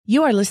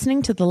You are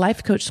listening to the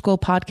Life Coach School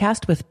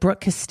podcast with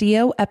Brooke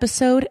Castillo,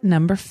 episode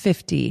number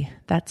 50.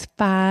 That's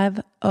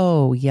 50,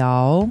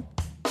 y'all.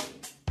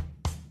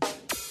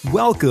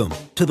 Welcome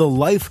to the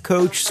Life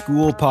Coach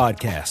School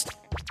podcast,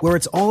 where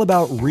it's all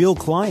about real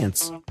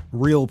clients,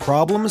 real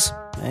problems,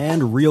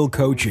 and real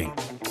coaching.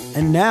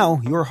 And now,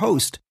 your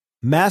host,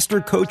 Master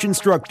Coach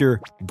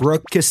Instructor,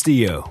 Brooke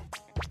Castillo.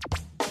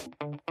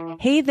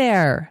 Hey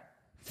there,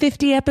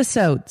 50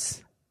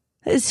 episodes.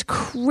 It's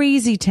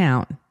crazy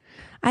town.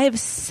 I have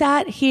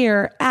sat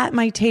here at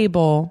my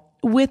table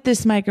with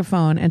this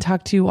microphone and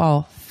talked to you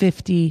all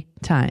 50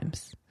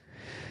 times.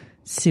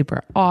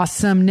 Super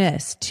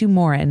awesomeness. 2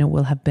 more and it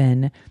will have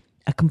been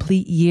a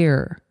complete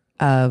year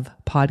of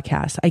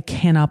podcasts. I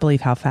cannot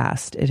believe how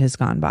fast it has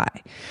gone by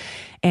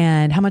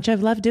and how much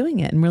I've loved doing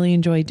it and really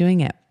enjoyed doing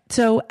it.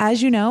 So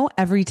as you know,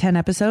 every 10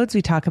 episodes,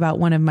 we talk about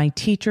one of my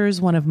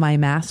teachers, one of my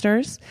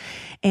masters.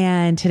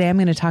 And today I'm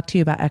going to talk to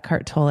you about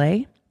Eckhart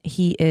Tolle.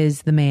 He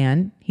is the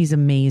man. He's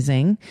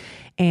amazing.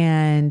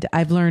 And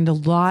I've learned a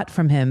lot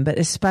from him, but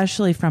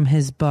especially from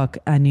his book,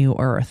 A New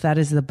Earth. That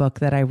is the book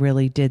that I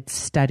really did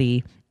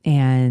study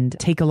and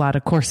take a lot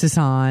of courses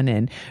on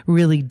and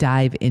really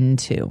dive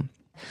into.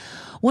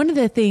 One of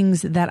the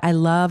things that I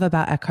love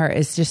about Eckhart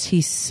is just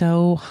he's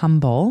so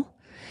humble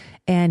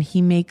and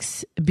he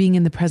makes being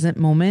in the present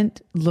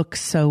moment look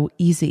so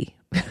easy.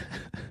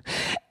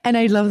 And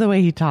I love the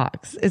way he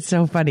talks. It's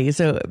so funny.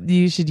 So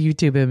you should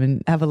YouTube him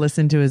and have a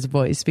listen to his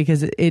voice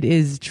because it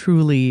is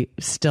truly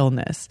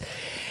stillness.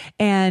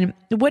 And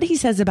what he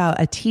says about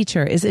a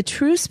teacher is a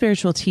true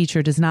spiritual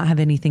teacher does not have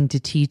anything to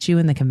teach you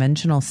in the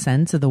conventional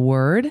sense of the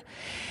word.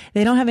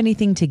 They don't have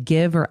anything to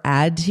give or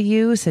add to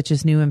you, such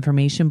as new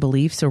information,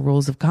 beliefs, or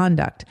rules of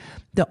conduct.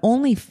 The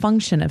only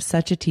function of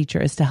such a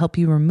teacher is to help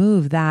you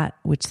remove that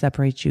which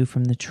separates you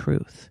from the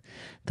truth.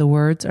 The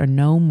words are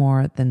no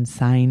more than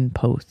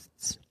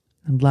signposts.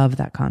 I love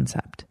that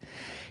concept.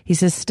 He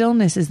says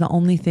stillness is the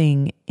only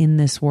thing in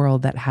this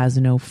world that has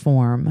no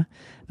form,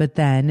 but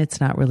then it's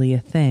not really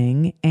a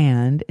thing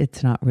and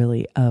it's not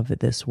really of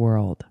this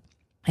world.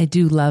 I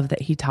do love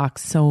that he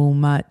talks so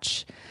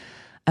much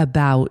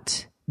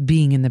about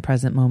being in the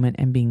present moment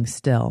and being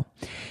still.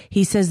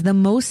 He says the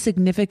most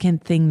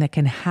significant thing that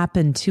can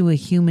happen to a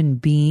human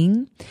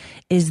being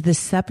is the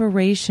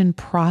separation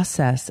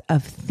process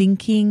of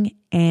thinking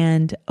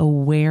and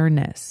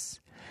awareness.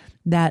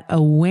 That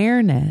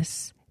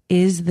awareness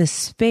is the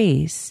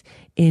space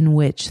in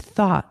which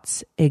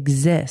thoughts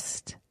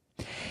exist.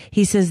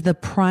 He says the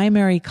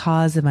primary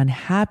cause of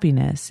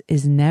unhappiness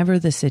is never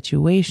the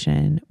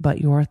situation,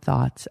 but your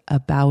thoughts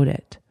about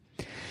it.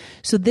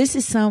 So this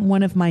is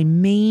one of my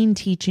main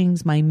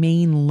teachings, my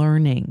main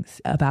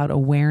learnings about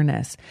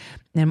awareness.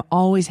 And I'm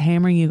always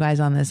hammering you guys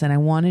on this, and I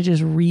want to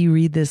just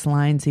reread this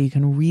line so you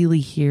can really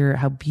hear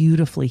how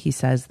beautifully he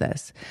says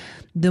this.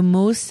 The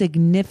most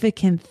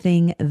significant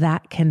thing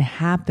that can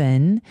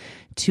happen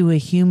to a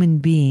human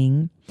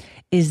being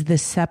is the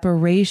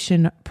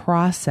separation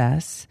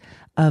process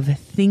of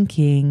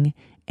thinking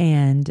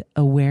and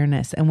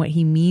awareness. And what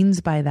he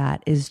means by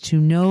that is to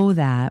know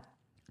that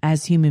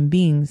as human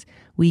beings,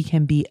 we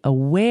can be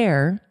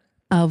aware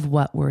of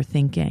what we're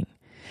thinking.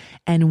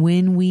 And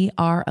when we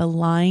are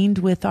aligned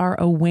with our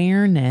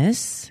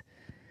awareness,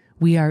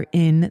 we are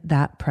in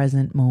that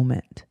present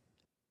moment.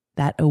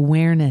 That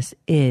awareness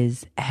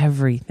is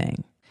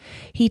everything.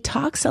 He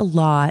talks a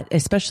lot,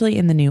 especially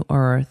in the New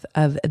Earth,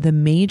 of the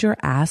major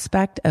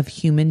aspect of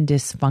human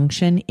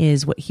dysfunction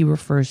is what he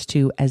refers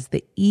to as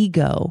the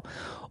ego,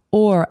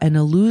 or an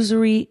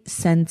illusory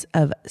sense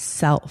of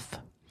self.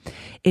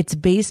 It's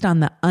based on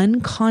the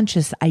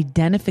unconscious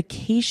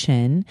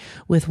identification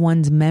with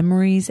one's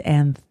memories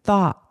and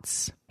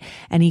thoughts.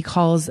 And he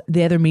calls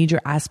the other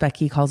major aspect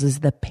he calls is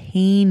the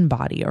pain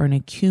body, or an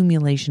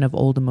accumulation of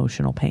old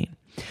emotional pain.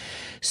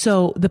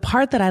 So the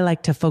part that I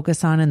like to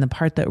focus on and the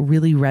part that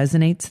really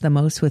resonates the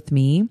most with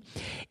me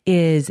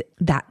is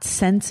that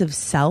sense of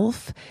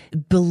self,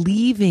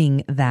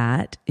 believing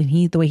that, and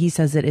the way he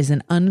says it is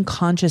an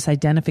unconscious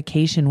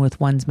identification with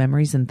one's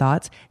memories and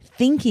thoughts,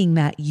 thinking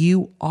that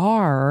you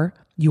are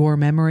your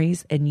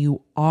memories and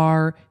you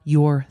are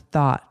your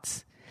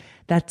thoughts.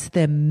 That's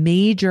the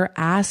major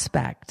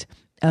aspect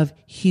of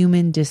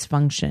human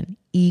dysfunction,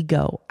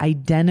 ego,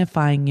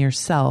 identifying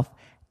yourself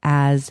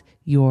as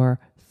your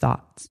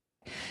thoughts.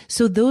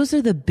 So those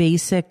are the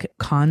basic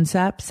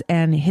concepts,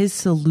 and his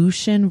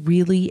solution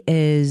really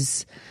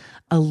is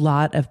a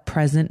lot of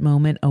present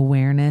moment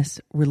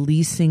awareness,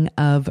 releasing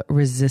of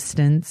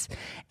resistance,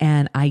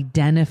 and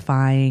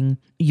identifying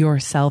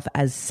yourself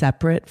as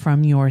separate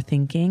from your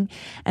thinking.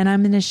 And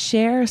I'm going to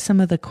share some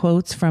of the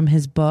quotes from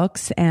his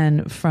books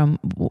and from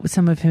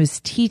some of his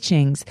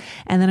teachings,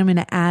 and then I'm going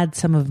to add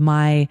some of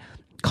my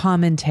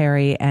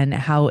commentary and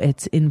how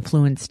it's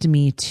influenced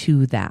me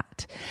to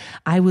that.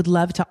 I would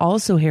love to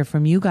also hear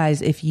from you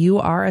guys, if you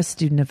are a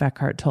student of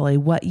Eckhart Tolle,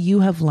 what you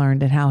have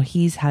learned and how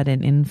he's had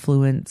an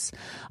influence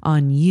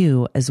on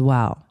you as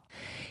well.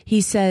 He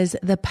says,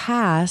 the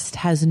past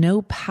has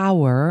no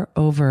power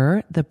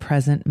over the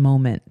present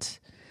moment.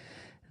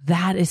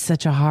 That is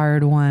such a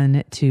hard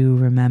one to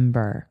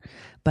remember.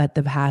 But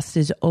the past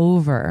is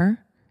over.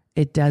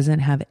 It doesn't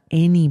have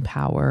any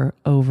power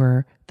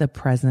over the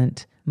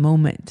present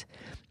moment.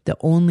 The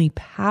only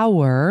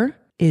power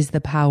is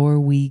the power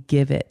we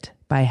give it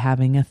by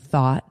having a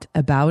thought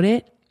about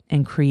it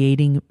and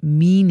creating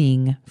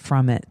meaning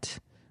from it.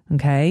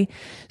 Okay.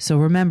 So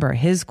remember,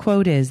 his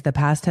quote is, the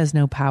past has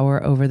no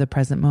power over the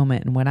present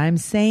moment. And what I'm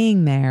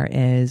saying there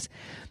is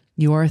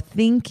your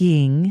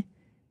thinking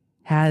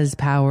has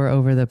power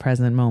over the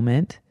present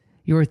moment.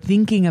 Your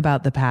thinking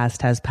about the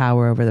past has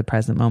power over the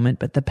present moment,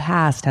 but the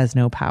past has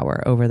no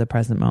power over the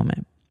present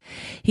moment.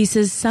 He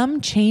says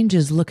some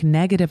changes look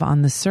negative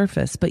on the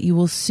surface, but you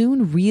will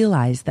soon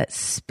realize that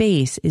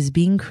space is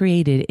being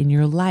created in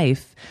your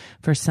life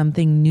for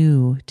something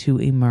new to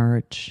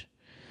emerge.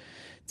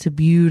 It's a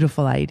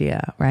beautiful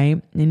idea,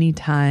 right?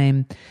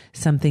 Anytime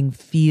something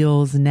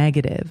feels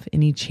negative,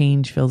 any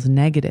change feels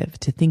negative,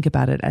 to think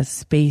about it as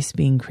space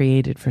being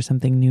created for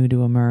something new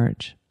to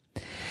emerge.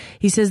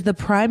 He says the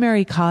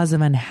primary cause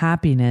of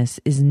unhappiness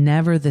is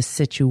never the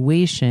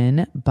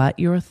situation, but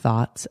your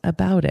thoughts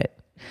about it.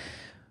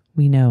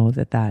 We know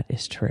that that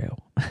is true.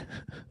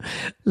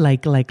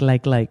 Like.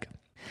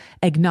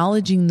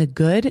 Acknowledging the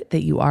good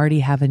that you already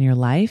have in your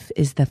life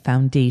is the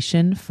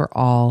foundation for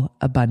all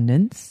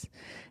abundance.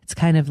 It's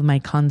kind of my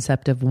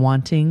concept of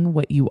wanting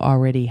what you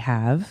already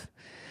have,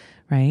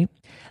 right?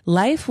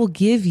 Life will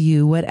give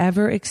you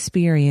whatever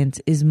experience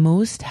is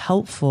most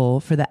helpful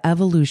for the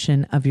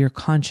evolution of your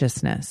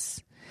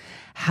consciousness.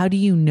 How do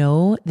you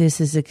know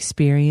this is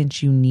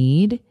experience you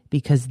need?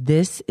 Because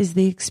this is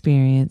the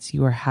experience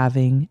you are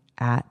having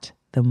at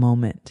the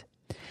moment.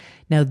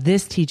 Now,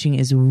 this teaching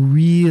is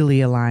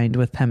really aligned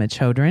with Pema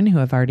Chodron, who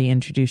I've already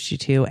introduced you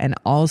to, and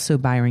also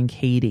Byron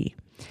Katie.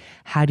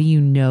 How do you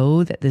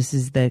know that this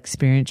is the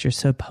experience you're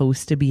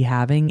supposed to be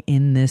having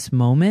in this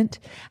moment?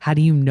 How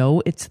do you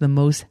know it's the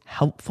most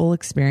helpful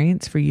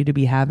experience for you to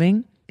be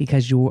having?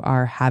 Because you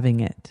are having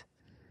it.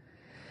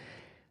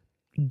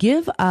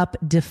 Give up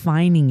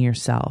defining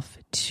yourself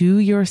to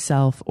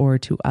yourself or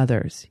to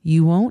others.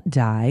 You won't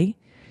die.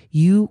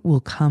 You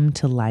will come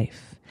to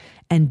life.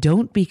 And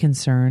don't be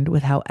concerned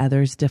with how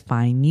others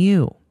define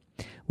you.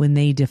 When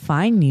they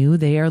define you,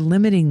 they are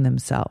limiting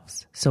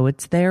themselves. So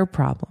it's their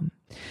problem.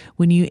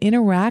 When you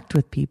interact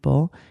with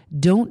people,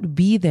 don't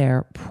be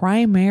there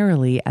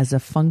primarily as a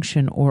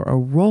function or a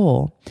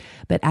role,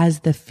 but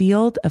as the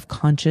field of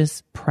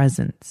conscious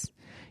presence.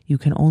 You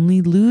can only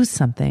lose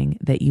something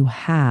that you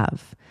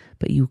have,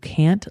 but you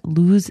can't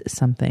lose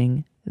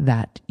something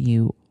that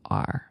you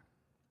are.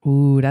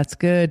 Ooh, that's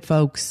good,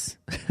 folks.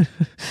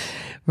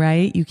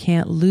 Right? You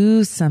can't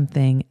lose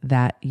something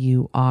that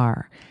you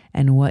are.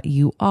 And what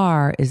you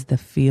are is the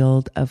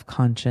field of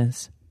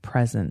conscious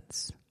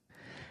presence.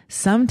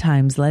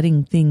 Sometimes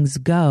letting things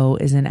go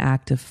is an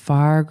act of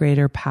far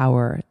greater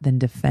power than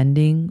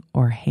defending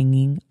or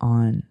hanging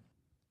on.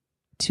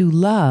 To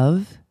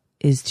love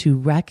is to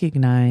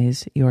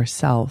recognize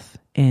yourself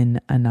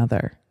in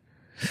another.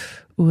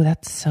 Ooh,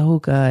 that's so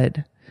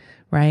good,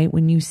 right?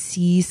 When you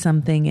see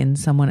something in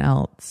someone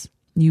else,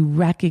 you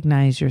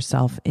recognize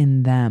yourself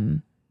in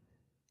them.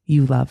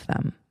 You love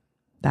them.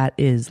 That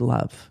is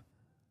love.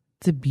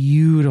 It's a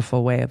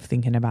beautiful way of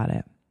thinking about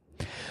it.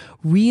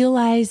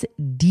 Realize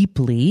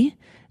deeply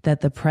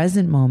that the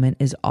present moment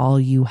is all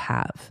you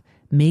have.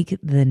 Make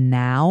the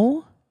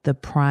now the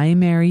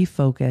primary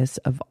focus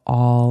of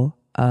all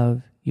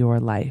of your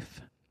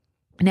life.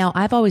 Now,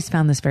 I've always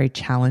found this very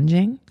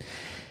challenging,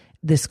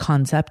 this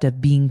concept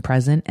of being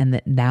present and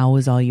that now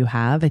is all you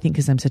have. I think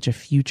because I'm such a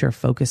future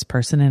focused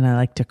person and I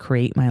like to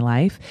create my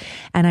life.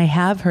 And I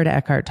have heard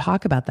Eckhart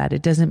talk about that.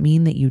 It doesn't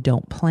mean that you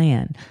don't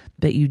plan,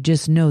 but you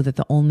just know that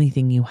the only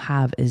thing you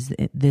have is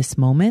this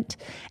moment.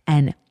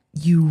 And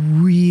you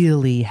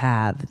really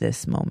have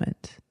this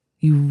moment.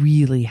 You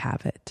really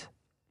have it.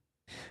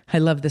 I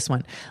love this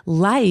one.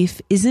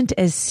 Life isn't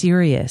as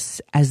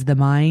serious as the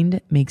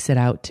mind makes it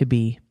out to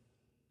be.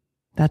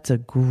 That's a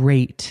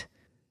great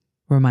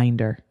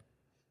reminder,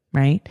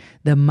 right?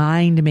 The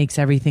mind makes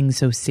everything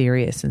so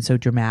serious and so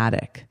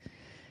dramatic,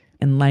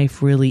 and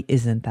life really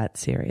isn't that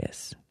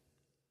serious.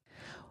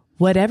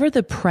 Whatever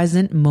the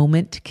present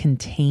moment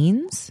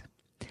contains,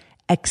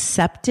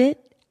 accept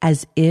it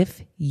as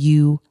if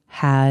you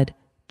had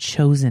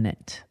chosen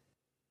it.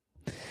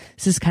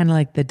 This is kind of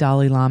like the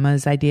Dalai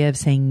Lama's idea of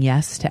saying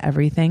yes to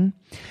everything.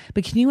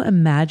 But can you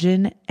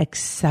imagine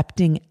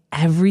accepting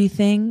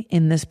everything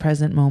in this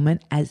present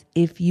moment as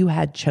if you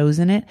had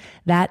chosen it?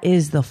 That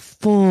is the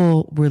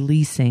full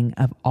releasing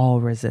of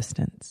all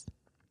resistance.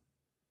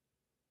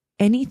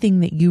 Anything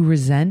that you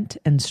resent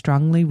and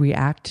strongly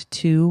react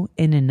to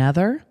in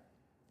another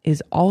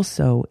is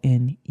also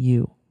in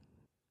you.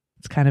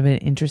 It's kind of an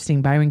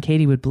interesting, Byron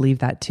Katie would believe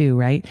that too,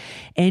 right?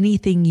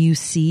 Anything you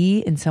see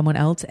in someone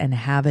else and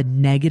have a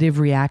negative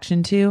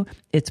reaction to,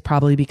 it's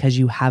probably because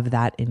you have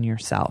that in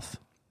yourself.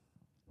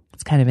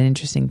 It's kind of an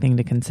interesting thing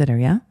to consider,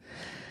 yeah?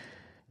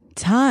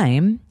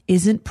 Time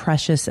isn't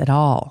precious at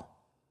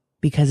all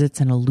because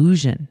it's an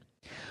illusion.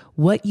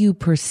 What you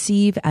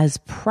perceive as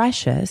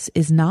precious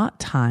is not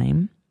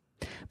time,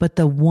 but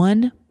the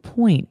one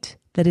point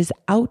that is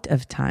out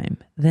of time,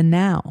 the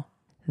now.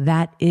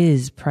 That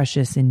is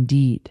precious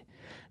indeed.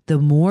 The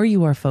more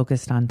you are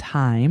focused on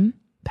time,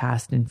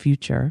 past and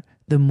future,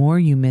 the more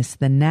you miss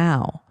the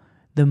now,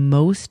 the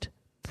most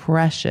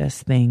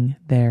precious thing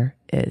there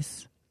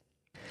is.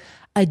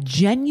 A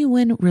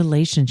genuine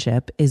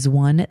relationship is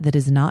one that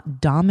is not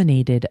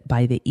dominated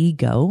by the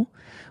ego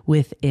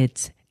with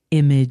its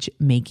image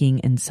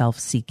making and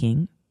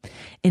self-seeking.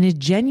 In a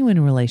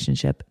genuine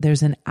relationship,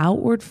 there's an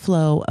outward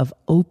flow of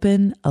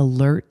open,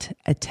 alert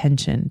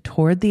attention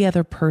toward the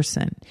other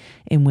person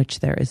in which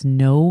there is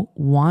no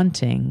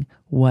wanting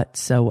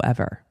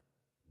whatsoever.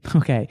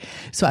 Okay,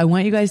 so I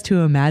want you guys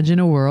to imagine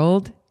a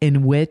world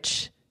in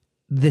which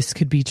this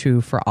could be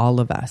true for all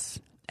of us.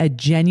 A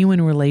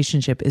genuine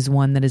relationship is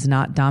one that is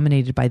not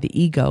dominated by the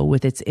ego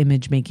with its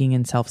image making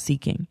and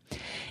self-seeking.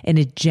 In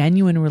a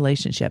genuine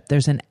relationship,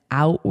 there's an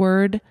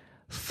outward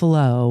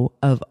flow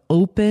of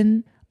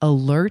open,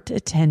 alert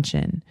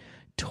attention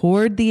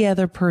toward the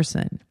other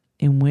person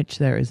in which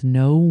there is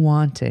no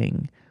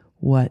wanting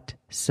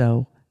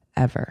whatsoever.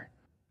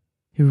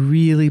 It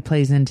really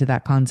plays into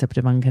that concept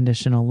of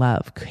unconditional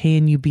love.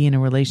 Can you be in a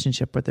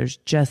relationship where there's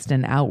just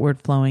an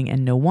outward flowing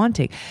and no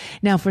wanting?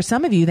 Now, for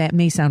some of you, that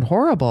may sound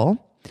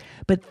horrible,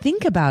 but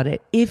think about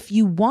it. If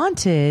you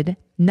wanted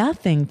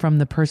nothing from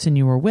the person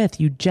you were with,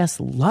 you just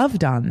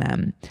loved on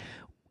them,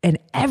 and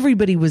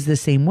everybody was the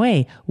same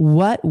way,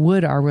 what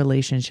would our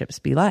relationships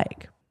be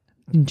like?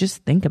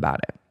 Just think about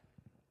it.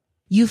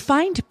 You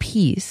find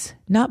peace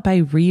not by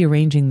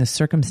rearranging the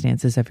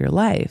circumstances of your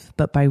life,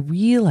 but by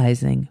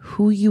realizing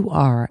who you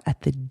are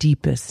at the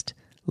deepest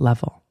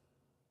level.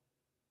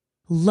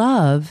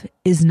 Love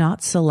is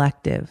not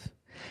selective,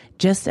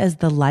 just as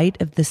the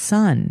light of the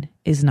sun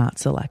is not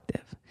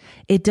selective.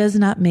 It does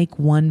not make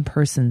one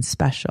person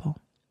special.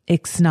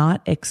 It's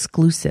not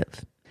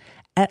exclusive.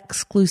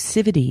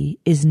 Exclusivity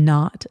is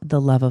not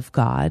the love of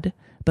God,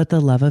 but the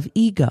love of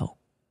ego.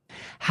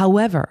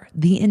 However,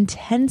 the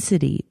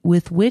intensity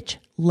with which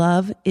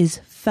love is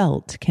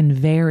felt can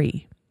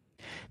vary.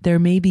 There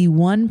may be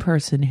one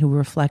person who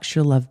reflects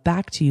your love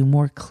back to you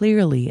more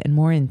clearly and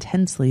more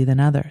intensely than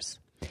others.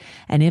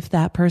 And if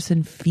that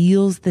person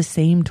feels the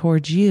same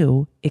towards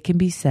you, it can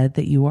be said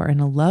that you are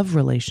in a love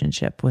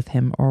relationship with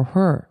him or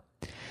her.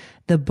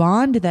 The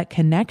bond that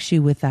connects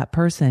you with that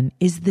person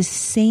is the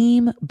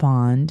same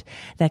bond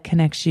that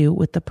connects you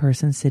with the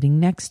person sitting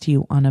next to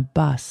you on a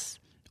bus,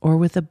 or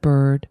with a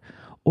bird,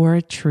 or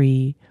a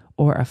tree,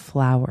 or a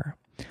flower.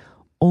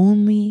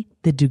 Only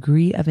the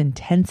degree of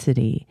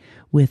intensity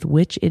with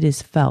which it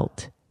is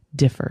felt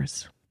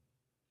differs.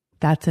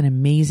 That's an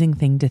amazing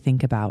thing to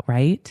think about,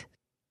 right?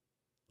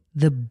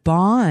 The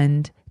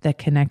bond that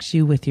connects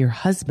you with your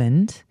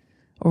husband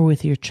or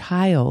with your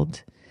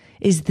child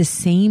is the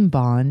same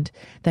bond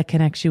that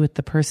connects you with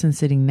the person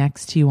sitting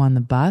next to you on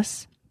the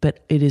bus,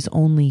 but it is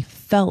only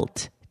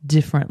felt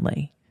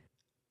differently.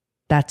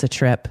 That's a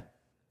trip.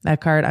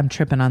 Eckhart, I'm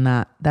tripping on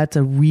that. That's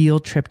a real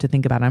trip to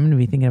think about. I'm going to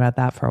be thinking about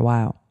that for a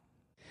while.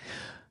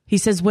 He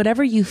says,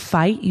 whatever you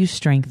fight, you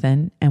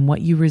strengthen, and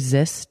what you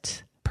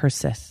resist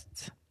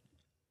persists.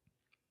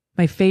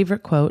 My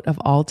favorite quote of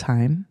all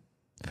time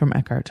from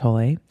Eckhart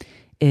Tolle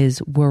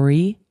is,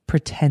 worry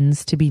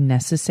pretends to be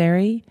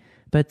necessary,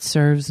 but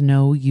serves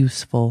no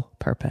useful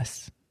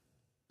purpose.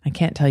 I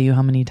can't tell you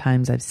how many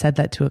times I've said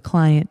that to a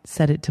client,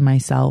 said it to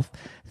myself,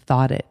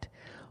 thought it.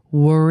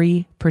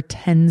 Worry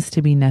pretends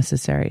to be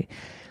necessary.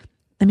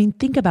 I mean,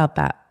 think about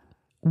that.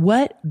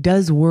 What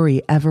does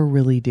worry ever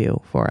really do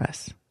for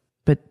us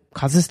but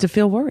cause us to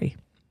feel worry?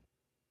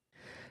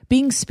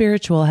 Being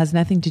spiritual has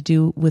nothing to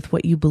do with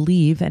what you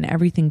believe and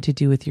everything to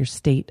do with your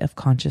state of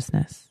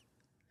consciousness.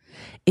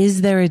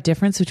 Is there a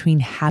difference between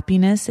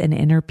happiness and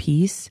inner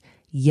peace?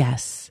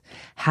 Yes.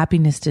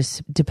 Happiness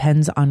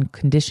depends on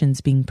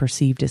conditions being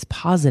perceived as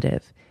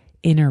positive.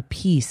 Inner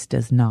peace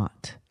does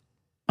not.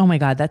 Oh my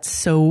God, that's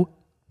so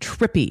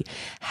trippy.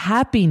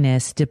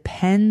 Happiness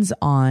depends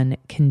on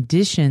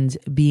conditions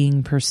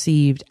being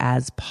perceived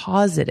as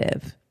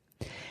positive,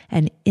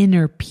 and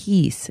inner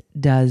peace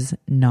does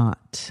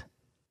not.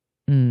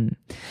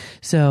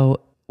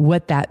 So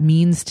what that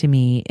means to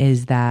me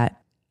is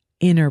that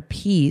inner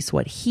peace,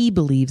 what he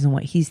believes and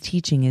what he's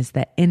teaching, is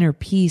that inner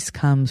peace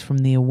comes from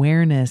the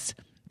awareness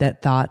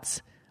that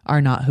thoughts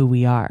are not who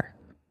we are.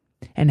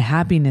 And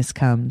happiness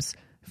comes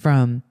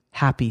from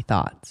happy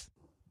thoughts.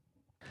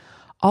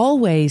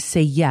 Always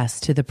say yes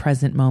to the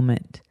present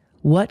moment.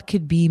 What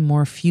could be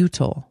more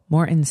futile,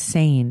 more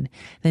insane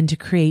than to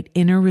create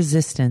inner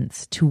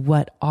resistance to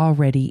what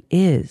already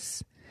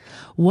is?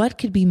 What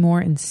could be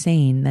more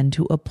insane than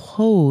to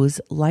oppose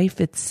life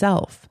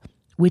itself,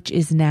 which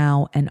is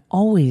now and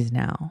always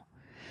now?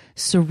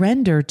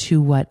 Surrender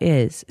to what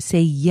is.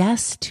 Say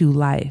yes to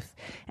life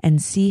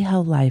and see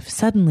how life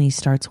suddenly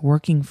starts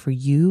working for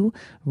you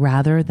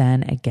rather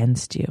than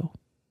against you.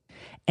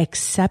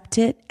 Accept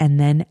it and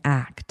then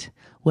act.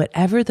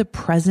 Whatever the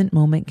present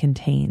moment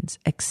contains,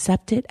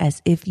 accept it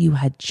as if you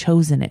had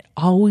chosen it.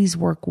 Always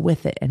work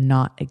with it and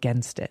not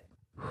against it.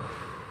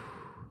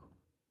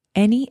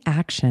 Any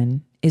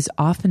action is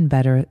often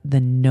better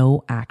than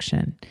no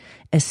action,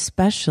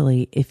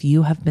 especially if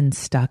you have been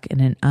stuck in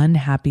an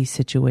unhappy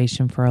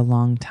situation for a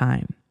long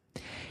time.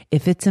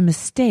 If it's a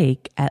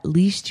mistake, at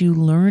least you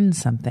learn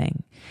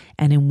something,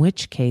 and in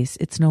which case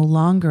it's no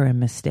longer a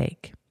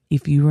mistake.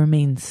 If you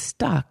remain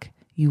stuck,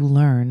 you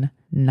learn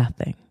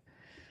nothing.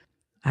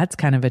 That's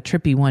kind of a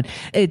trippy one.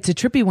 It's a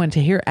trippy one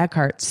to hear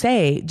Eckhart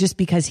say, just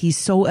because he's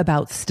so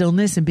about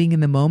stillness and being in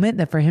the moment,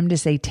 that for him to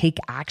say, take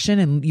action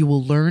and you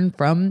will learn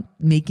from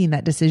making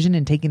that decision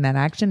and taking that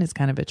action is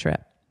kind of a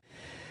trip.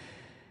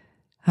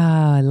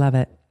 I love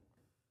it.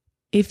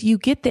 If you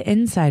get the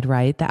inside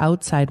right, the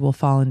outside will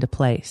fall into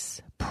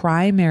place.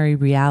 Primary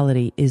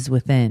reality is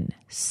within,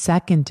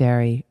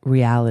 secondary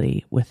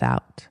reality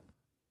without.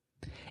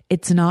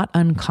 It's not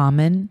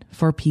uncommon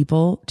for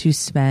people to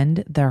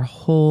spend their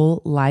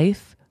whole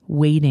life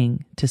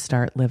waiting to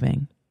start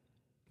living.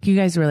 Can you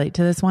guys relate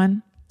to this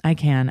one? I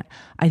can.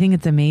 I think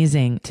it's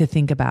amazing to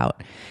think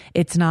about.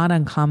 It's not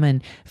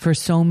uncommon for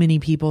so many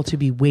people to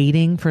be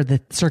waiting for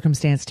the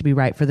circumstance to be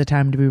right, for the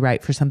time to be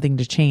right, for something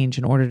to change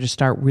in order to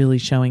start really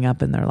showing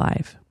up in their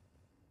life.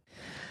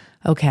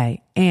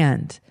 Okay.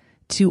 And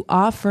to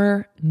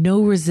offer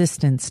no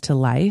resistance to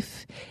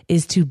life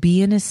is to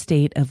be in a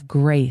state of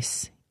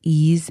grace,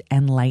 ease,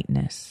 and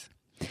lightness.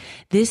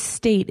 This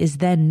state is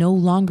then no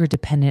longer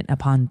dependent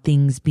upon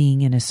things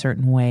being in a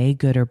certain way,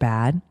 good or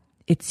bad.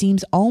 It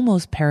seems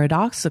almost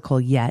paradoxical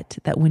yet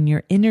that when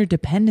your inner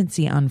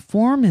dependency on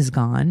form is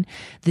gone,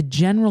 the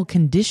general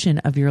condition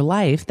of your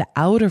life, the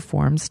outer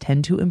forms,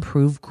 tend to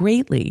improve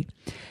greatly.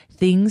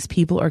 Things,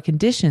 people, or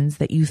conditions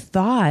that you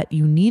thought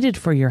you needed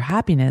for your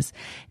happiness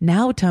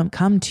now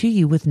come to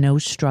you with no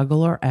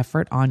struggle or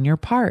effort on your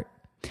part.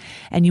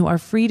 And you are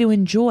free to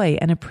enjoy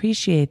and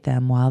appreciate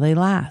them while they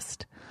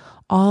last.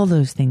 All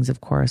those things, of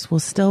course, will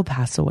still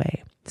pass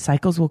away.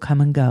 Cycles will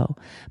come and go.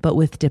 But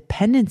with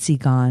dependency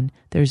gone,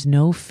 there's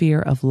no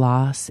fear of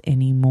loss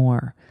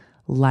anymore.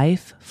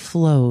 Life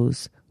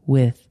flows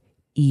with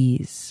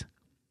ease.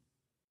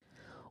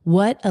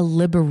 What a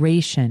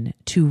liberation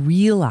to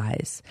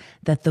realize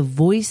that the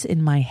voice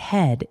in my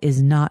head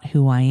is not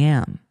who I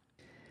am.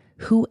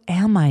 Who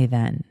am I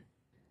then?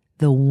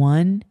 The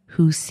one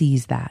who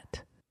sees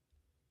that.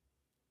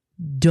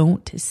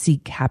 Don't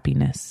seek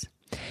happiness.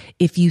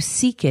 If you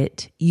seek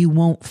it, you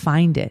won't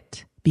find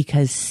it,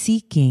 because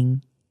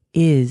seeking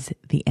is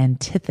the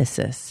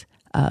antithesis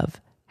of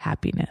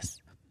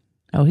happiness.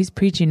 Oh, he's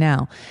preaching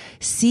now.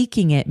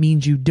 Seeking it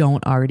means you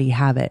don't already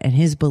have it. And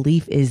his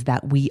belief is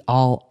that we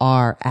all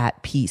are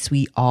at peace.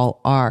 We all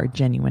are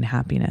genuine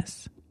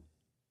happiness.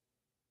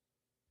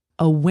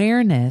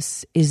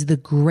 Awareness is the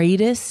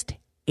greatest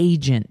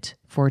agent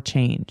for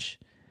change.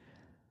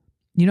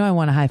 You know, I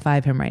want to high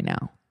five him right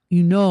now.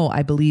 You know,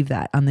 I believe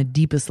that on the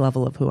deepest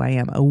level of who I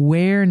am.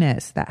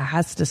 Awareness, that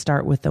has to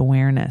start with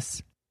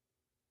awareness.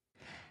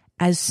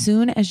 As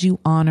soon as you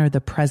honor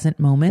the present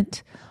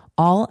moment,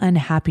 all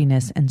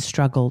unhappiness and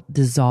struggle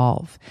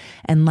dissolve,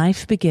 and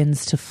life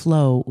begins to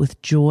flow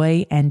with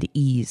joy and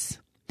ease.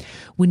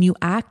 When you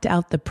act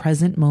out the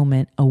present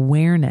moment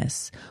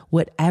awareness,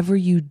 whatever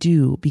you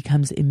do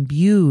becomes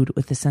imbued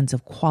with a sense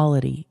of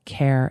quality,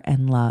 care,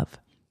 and love,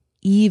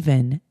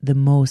 even the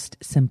most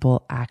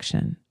simple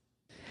action.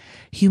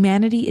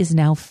 Humanity is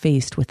now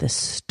faced with a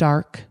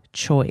stark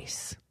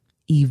choice: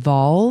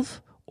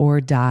 evolve or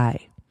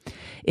die.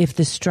 If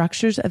the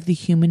structures of the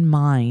human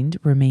mind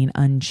remain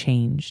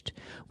unchanged,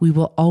 we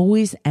will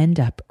always end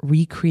up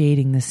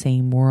recreating the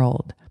same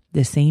world,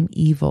 the same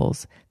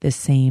evils, the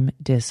same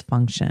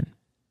dysfunction.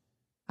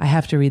 I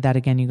have to read that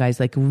again, you guys,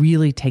 like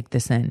really take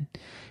this in.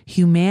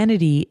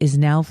 Humanity is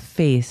now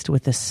faced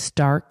with a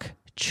stark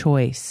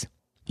choice: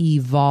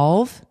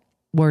 evolve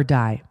or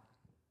die.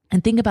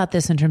 And think about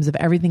this in terms of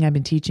everything I've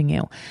been teaching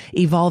you.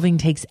 Evolving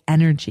takes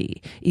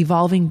energy.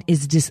 Evolving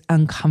is just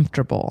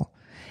uncomfortable.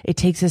 It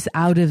takes us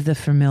out of the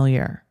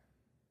familiar,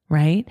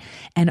 right?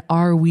 And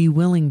are we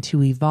willing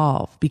to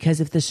evolve? Because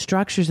if the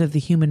structures of the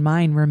human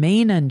mind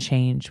remain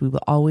unchanged, we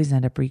will always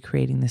end up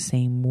recreating the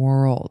same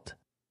world.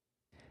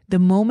 The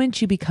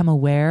moment you become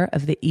aware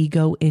of the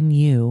ego in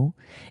you,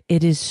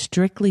 it is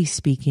strictly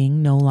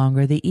speaking no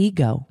longer the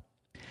ego,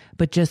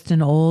 but just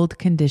an old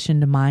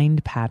conditioned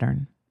mind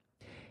pattern.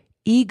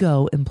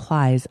 Ego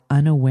implies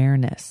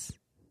unawareness.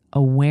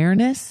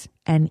 Awareness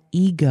and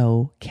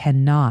ego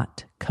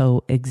cannot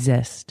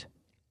coexist.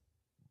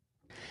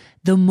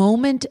 The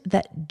moment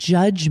that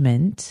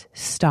judgment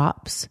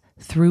stops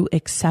through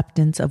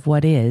acceptance of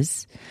what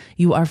is,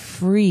 you are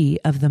free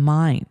of the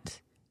mind.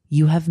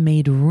 You have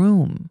made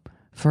room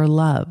for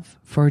love,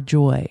 for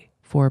joy,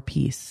 for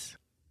peace.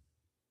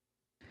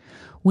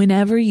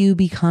 Whenever you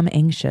become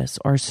anxious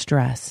or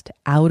stressed,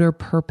 outer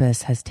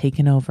purpose has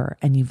taken over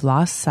and you've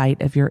lost sight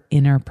of your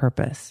inner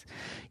purpose.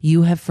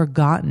 You have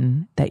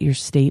forgotten that your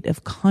state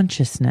of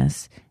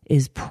consciousness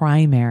is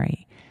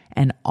primary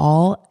and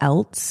all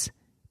else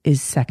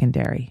is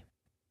secondary.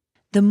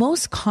 The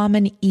most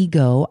common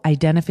ego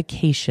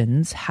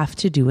identifications have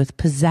to do with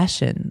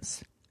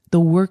possessions, the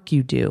work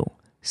you do,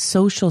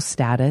 social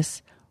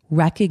status,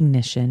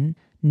 recognition,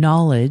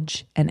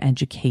 knowledge and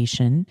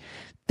education,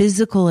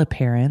 physical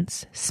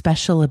appearance,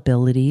 special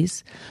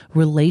abilities,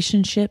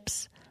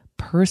 relationships,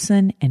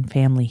 person and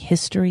family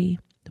history,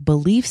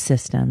 belief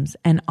systems,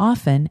 and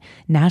often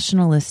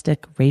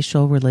nationalistic,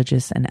 racial,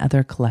 religious, and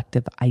other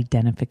collective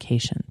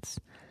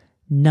identifications.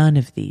 None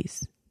of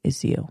these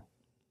is you.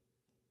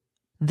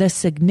 The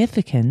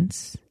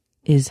significance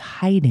is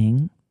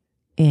hiding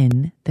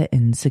in the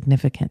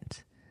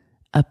insignificant.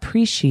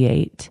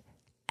 Appreciate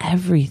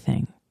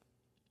everything.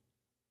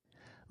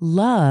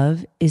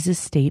 Love is a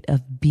state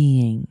of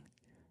being.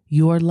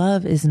 Your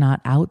love is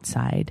not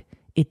outside.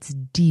 It's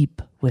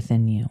deep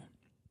within you.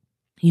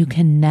 You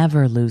can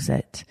never lose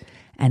it,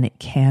 and it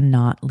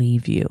cannot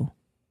leave you.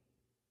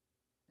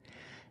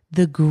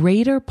 The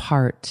greater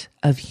part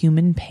of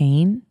human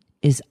pain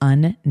is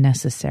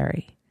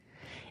unnecessary.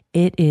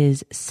 It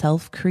is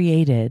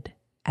self-created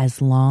as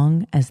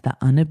long as the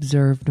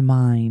unobserved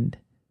mind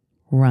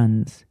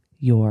runs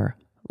your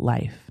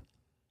life.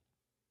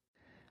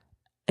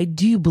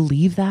 Do you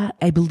believe that?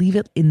 I believe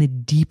it in the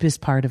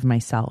deepest part of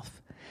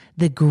myself.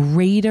 The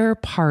greater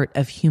part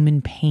of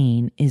human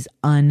pain is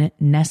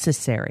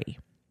unnecessary.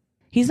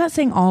 He's not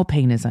saying all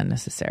pain is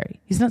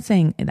unnecessary. He's not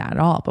saying that at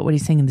all. But what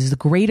he's saying is the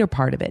greater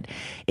part of it.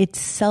 It's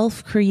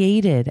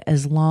self-created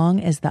as long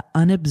as the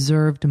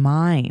unobserved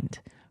mind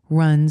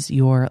runs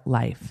your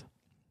life.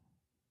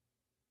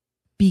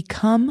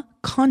 Become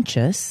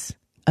conscious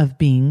of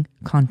being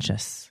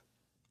conscious.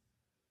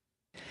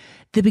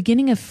 The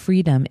beginning of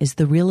freedom is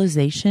the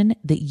realization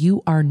that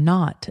you are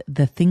not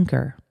the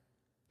thinker.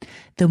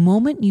 The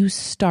moment you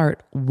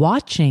start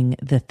watching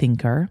the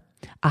thinker,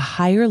 a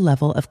higher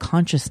level of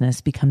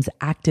consciousness becomes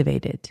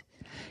activated.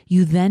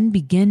 You then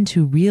begin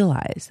to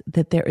realize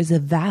that there is a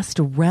vast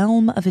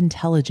realm of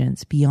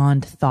intelligence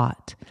beyond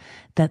thought,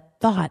 that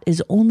thought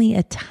is only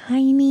a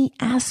tiny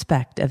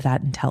aspect of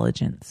that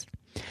intelligence.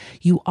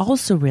 You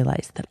also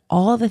realize that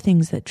all the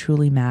things that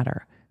truly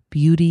matter,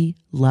 beauty,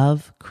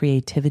 love,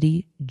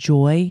 creativity,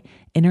 joy,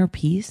 inner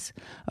peace,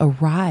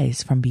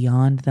 arise from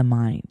beyond the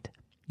mind.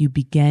 You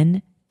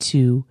begin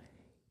to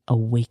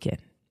awaken.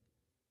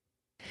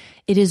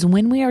 It is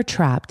when we are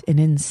trapped in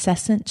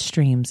incessant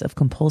streams of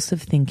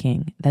compulsive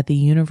thinking that the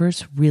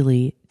universe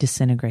really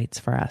disintegrates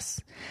for us,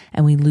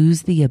 and we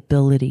lose the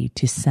ability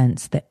to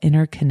sense the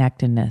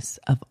interconnectedness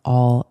of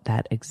all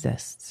that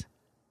exists.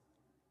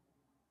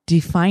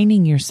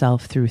 Defining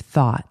yourself through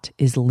thought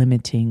is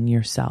limiting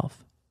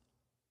yourself.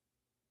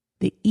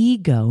 The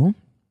ego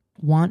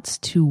wants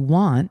to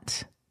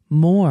want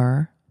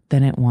more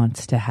than it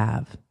wants to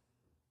have.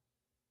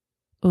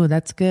 Oh,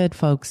 that's good,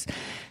 folks.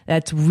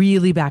 That's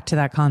really back to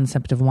that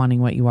concept of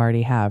wanting what you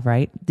already have,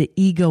 right? The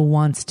ego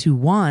wants to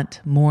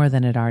want more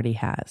than it already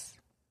has.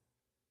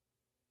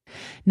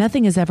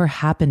 Nothing has ever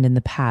happened in the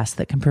past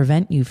that can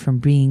prevent you from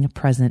being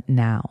present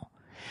now.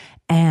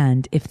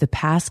 And if the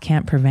past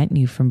can't prevent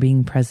you from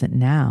being present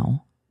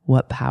now,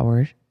 what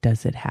power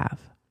does it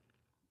have?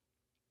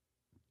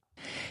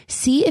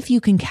 See if you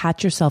can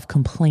catch yourself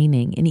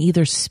complaining in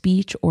either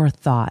speech or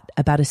thought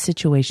about a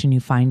situation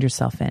you find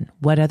yourself in,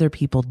 what other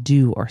people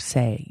do or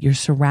say, your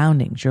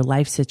surroundings, your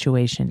life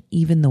situation,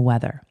 even the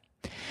weather.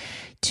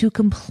 To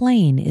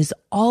complain is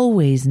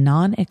always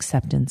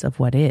non-acceptance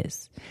of what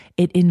is.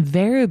 It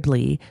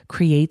invariably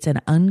creates an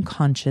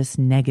unconscious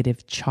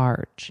negative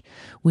charge.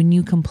 When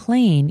you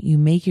complain, you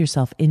make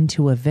yourself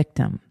into a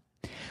victim.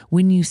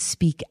 When you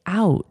speak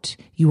out,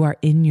 you are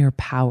in your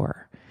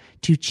power.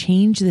 To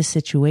change the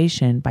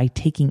situation by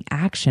taking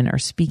action or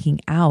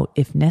speaking out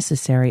if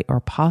necessary or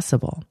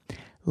possible.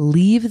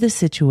 Leave the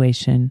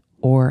situation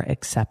or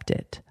accept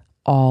it.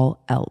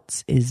 All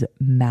else is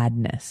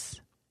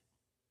madness.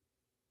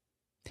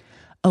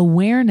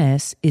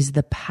 Awareness is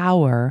the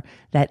power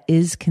that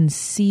is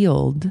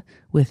concealed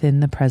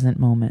within the present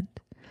moment.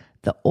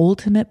 The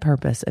ultimate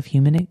purpose of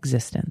human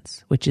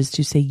existence, which is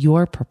to say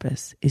your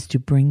purpose, is to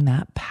bring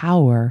that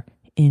power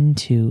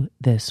into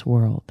this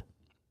world.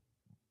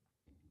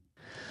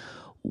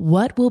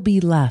 What will be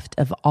left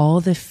of all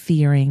the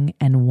fearing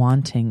and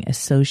wanting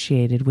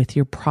associated with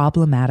your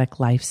problematic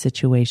life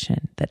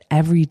situation that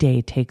every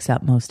day takes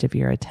up most of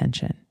your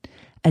attention?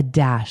 A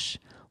dash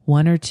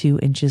 1 or 2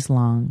 inches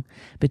long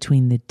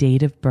between the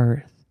date of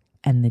birth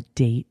and the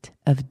date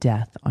of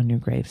death on your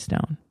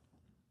gravestone.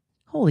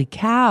 Holy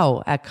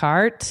cow,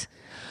 Eckhart.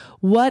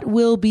 What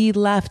will be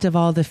left of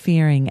all the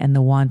fearing and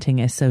the wanting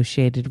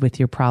associated with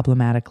your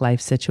problematic life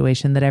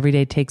situation that every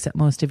day takes up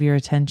most of your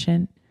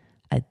attention?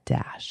 A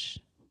dash.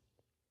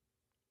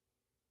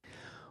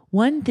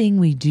 One thing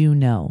we do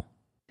know,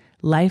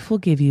 life will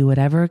give you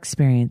whatever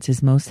experience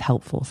is most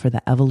helpful for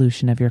the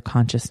evolution of your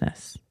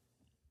consciousness.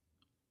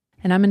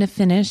 And I'm going to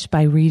finish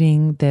by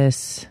reading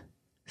this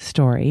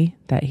story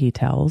that he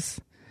tells.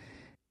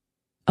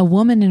 A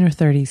woman in her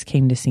 30s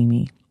came to see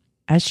me.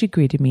 As she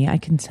greeted me, I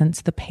could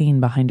sense the pain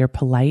behind her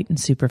polite and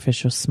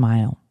superficial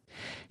smile.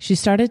 She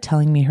started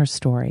telling me her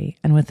story,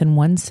 and within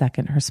 1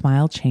 second, her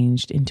smile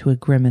changed into a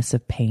grimace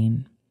of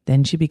pain.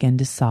 Then she began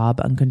to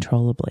sob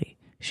uncontrollably.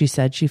 She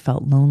said she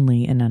felt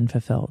lonely and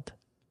unfulfilled.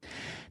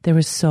 There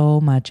was so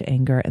much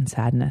anger and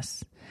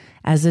sadness.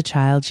 As a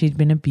child, she'd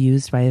been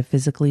abused by a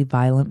physically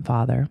violent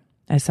father.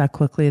 I saw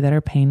quickly that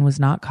her pain was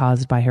not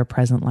caused by her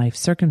present life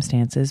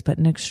circumstances, but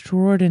an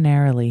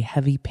extraordinarily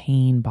heavy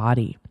pain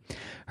body.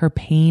 Her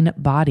pain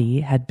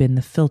body had been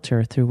the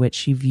filter through which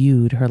she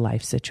viewed her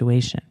life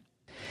situation.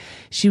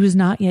 She was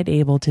not yet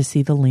able to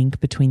see the link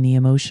between the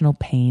emotional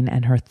pain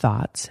and her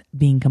thoughts,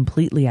 being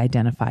completely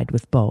identified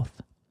with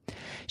both.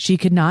 She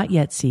could not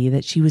yet see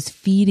that she was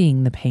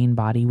feeding the pain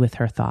body with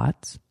her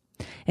thoughts.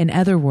 In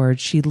other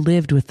words, she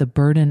lived with the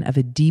burden of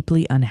a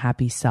deeply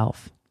unhappy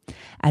self.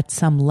 At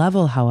some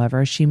level,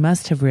 however, she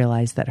must have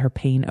realized that her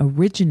pain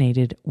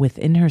originated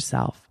within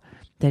herself,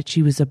 that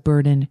she was a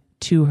burden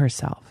to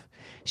herself.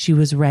 She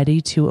was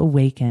ready to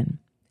awaken,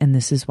 and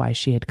this is why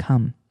she had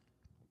come.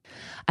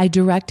 I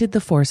directed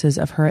the forces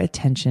of her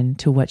attention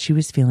to what she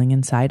was feeling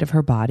inside of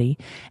her body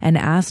and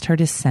asked her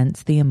to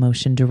sense the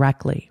emotion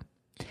directly,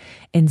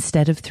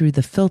 instead of through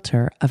the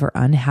filter of her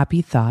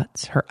unhappy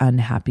thoughts, her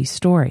unhappy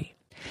story.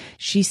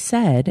 She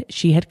said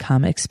she had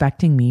come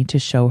expecting me to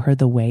show her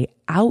the way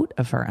out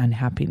of her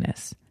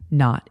unhappiness,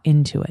 not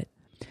into it.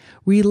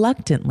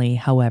 Reluctantly,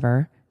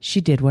 however, she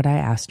did what I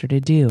asked her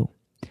to do.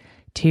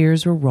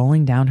 Tears were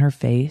rolling down her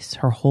face.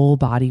 Her whole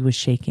body was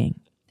shaking.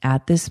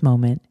 At this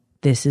moment,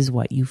 this is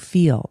what you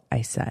feel,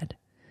 I said.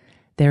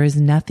 There is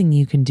nothing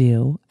you can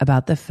do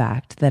about the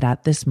fact that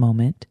at this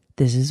moment,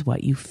 this is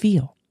what you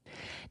feel.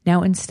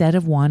 Now, instead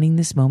of wanting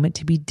this moment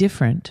to be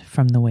different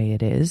from the way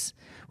it is,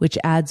 which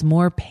adds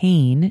more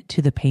pain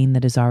to the pain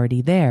that is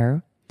already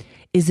there,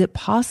 is it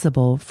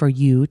possible for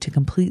you to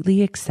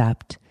completely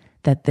accept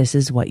that this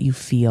is what you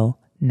feel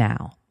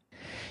now?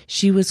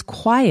 She was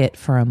quiet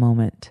for a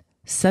moment.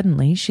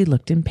 Suddenly, she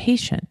looked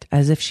impatient,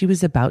 as if she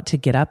was about to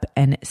get up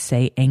and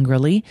say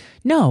angrily,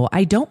 "No,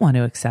 I don't want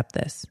to accept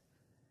this."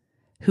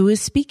 "Who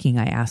is speaking?"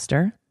 I asked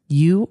her.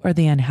 "You or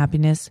the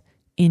unhappiness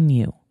in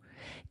you?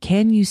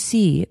 Can you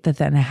see that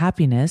the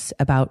unhappiness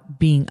about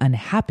being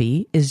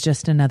unhappy is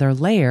just another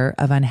layer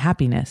of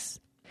unhappiness?"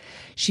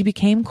 She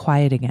became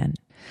quiet again.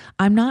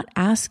 "I'm not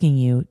asking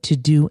you to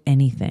do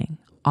anything.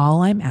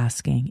 All I'm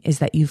asking is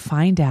that you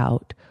find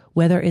out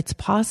whether it's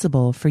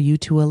possible for you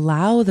to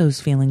allow those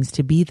feelings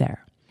to be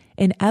there.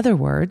 In other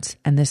words,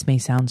 and this may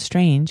sound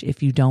strange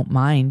if you don't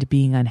mind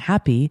being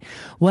unhappy,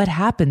 what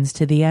happens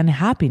to the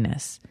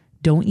unhappiness?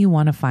 Don't you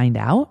want to find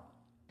out?"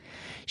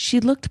 She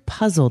looked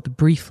puzzled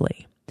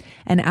briefly,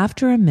 and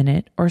after a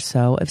minute or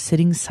so of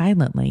sitting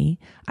silently,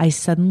 I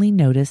suddenly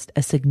noticed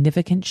a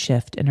significant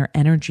shift in her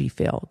energy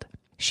field.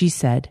 She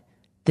said,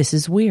 "This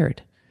is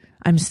weird.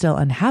 I'm still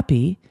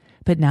unhappy,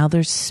 but now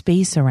there's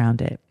space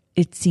around it.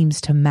 It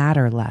seems to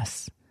matter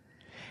less."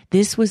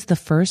 This was the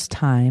first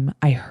time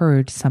I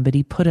heard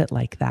somebody put it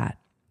like that.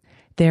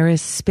 There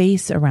is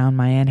space around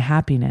my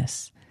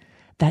unhappiness.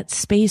 That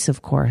space,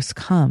 of course,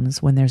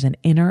 comes when there's an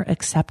inner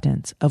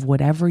acceptance of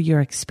whatever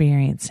you're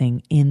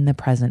experiencing in the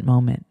present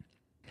moment.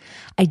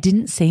 I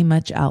didn't say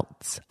much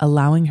else,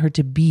 allowing her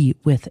to be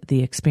with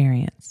the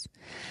experience.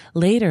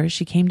 Later,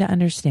 she came to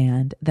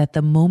understand that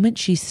the moment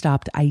she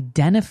stopped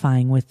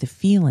identifying with the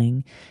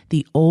feeling,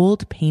 the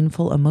old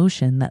painful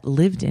emotion that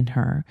lived in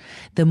her,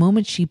 the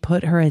moment she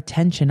put her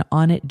attention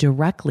on it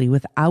directly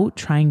without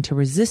trying to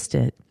resist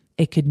it,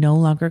 it could no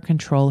longer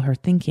control her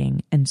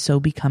thinking and so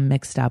become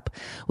mixed up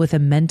with a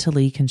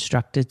mentally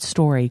constructed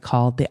story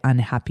called the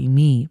unhappy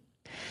me.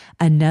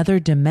 Another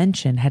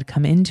dimension had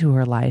come into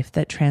her life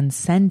that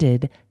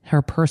transcended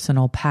her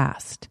personal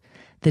past,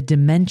 the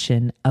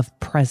dimension of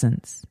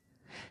presence.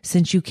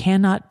 Since you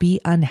cannot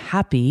be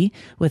unhappy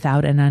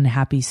without an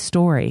unhappy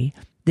story,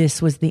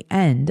 this was the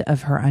end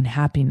of her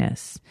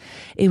unhappiness.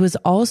 It was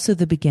also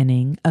the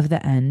beginning of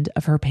the end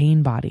of her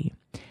pain body.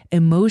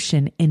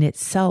 Emotion in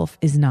itself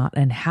is not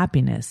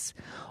unhappiness.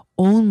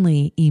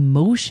 Only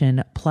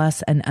emotion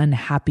plus an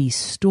unhappy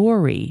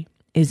story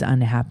is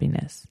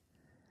unhappiness.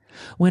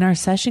 When our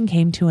session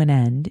came to an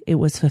end, it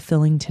was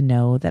fulfilling to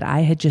know that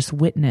I had just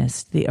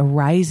witnessed the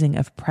arising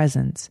of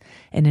presence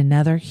in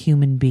another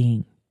human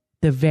being.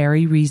 The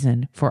very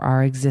reason for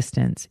our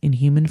existence in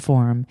human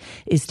form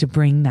is to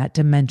bring that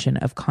dimension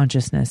of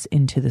consciousness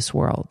into this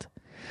world.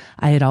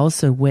 I had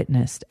also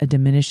witnessed a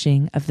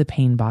diminishing of the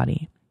pain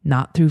body,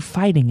 not through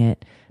fighting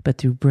it, but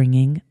through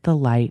bringing the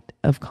light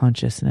of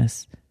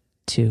consciousness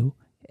to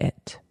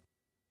it.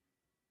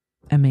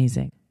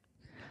 Amazing.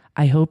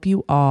 I hope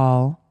you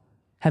all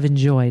have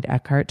enjoyed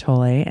Eckhart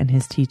Tolle and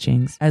his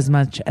teachings as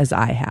much as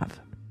I have.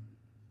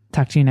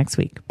 Talk to you next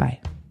week. Bye.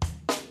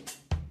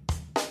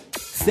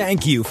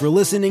 Thank you for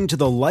listening to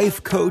the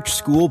Life Coach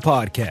School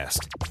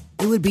podcast.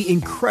 It would be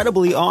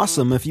incredibly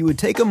awesome if you would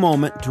take a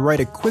moment to write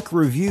a quick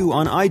review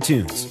on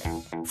iTunes.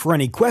 For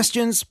any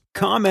questions,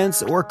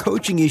 comments, or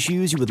coaching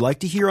issues you would like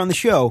to hear on the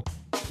show,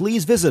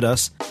 please visit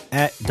us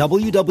at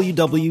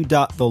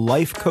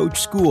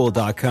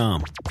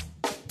www.thelifecoachschool.com.